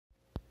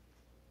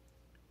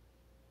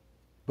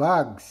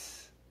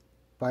Bugs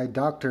by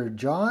Dr.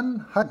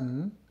 John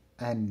Hutton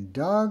and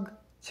Doug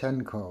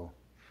Cenko.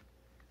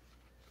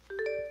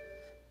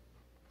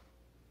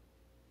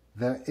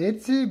 The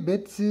itsy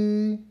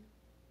bitsy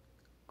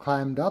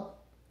climbed up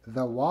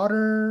the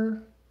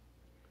water.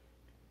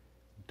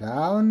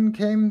 Down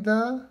came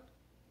the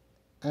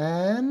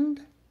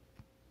and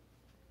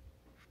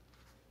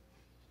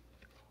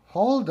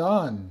hold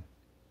on.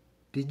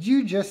 Did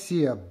you just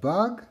see a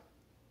bug?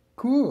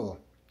 Cool.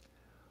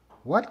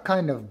 What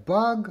kind of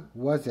bug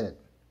was it?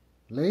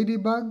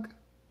 Ladybug?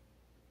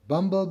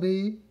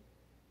 Bumblebee?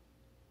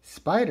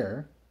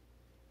 Spider?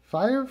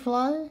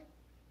 Firefly?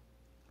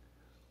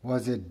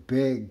 Was it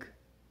big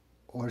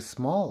or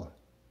small?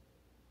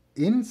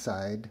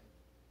 Inside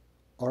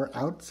or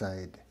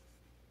outside?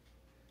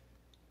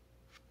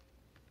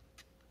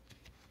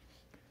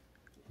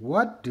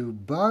 What do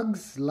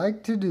bugs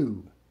like to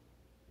do?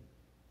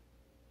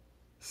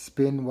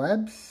 Spin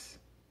webs,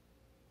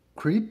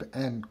 creep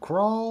and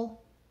crawl,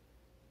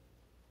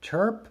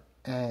 chirp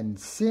and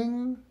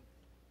sing,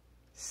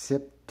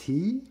 sip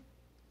tea.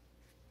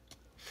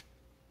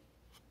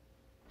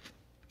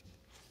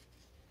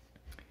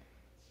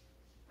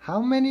 How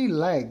many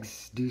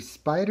legs do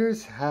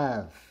spiders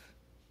have?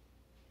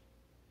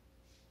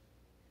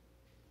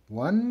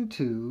 1,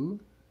 2,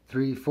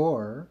 3,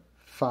 4,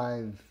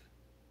 5,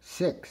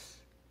 6,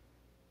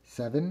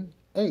 7,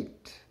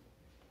 8.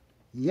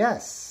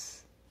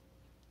 Yes,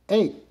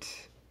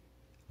 8.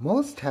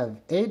 Most have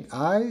 8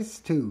 eyes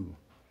too.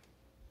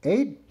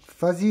 8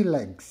 fuzzy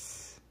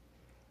legs.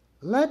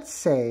 Let's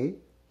say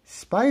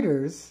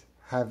spiders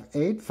have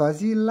 8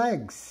 fuzzy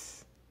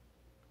legs.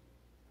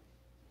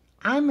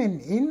 I'm an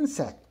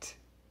insect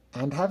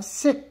and have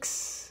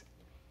 6.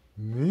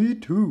 Me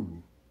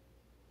too.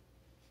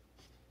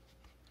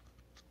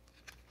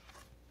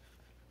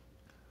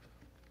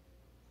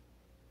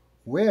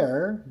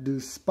 Where do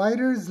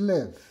spiders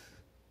live?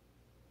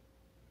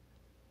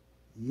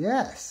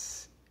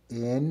 Yes,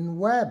 in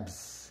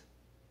webs.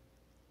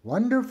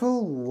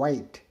 Wonderful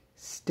white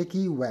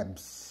sticky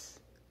webs.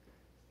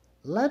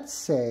 Let's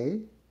say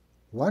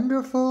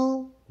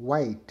wonderful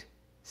white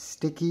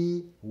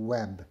sticky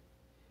web.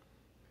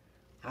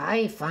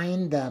 I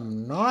find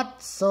them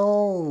not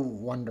so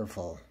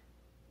wonderful.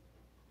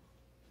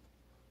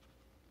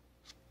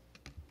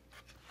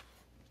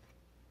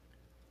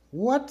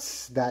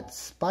 What's that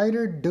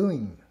spider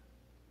doing?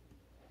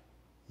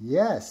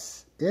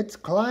 Yes, it's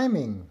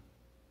climbing.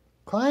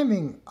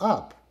 Climbing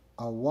up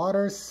a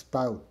water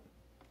spout.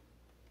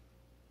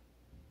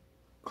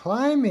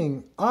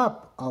 Climbing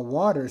up a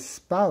water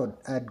spout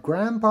at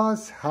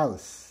Grandpa's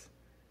house.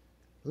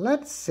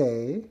 Let's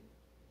say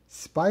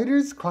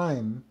spiders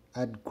climb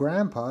at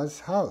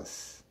Grandpa's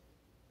house.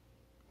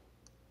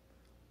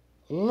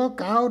 Look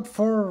out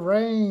for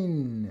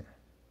rain.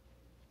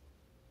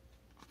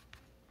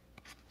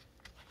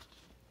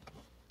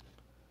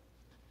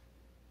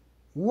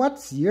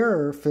 What's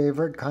your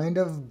favorite kind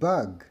of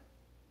bug?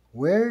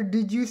 Where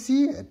did you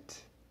see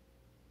it?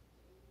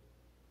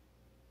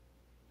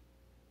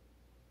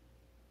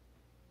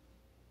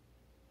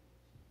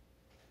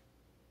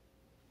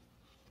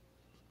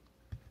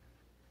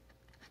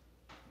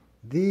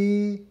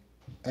 The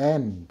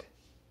end.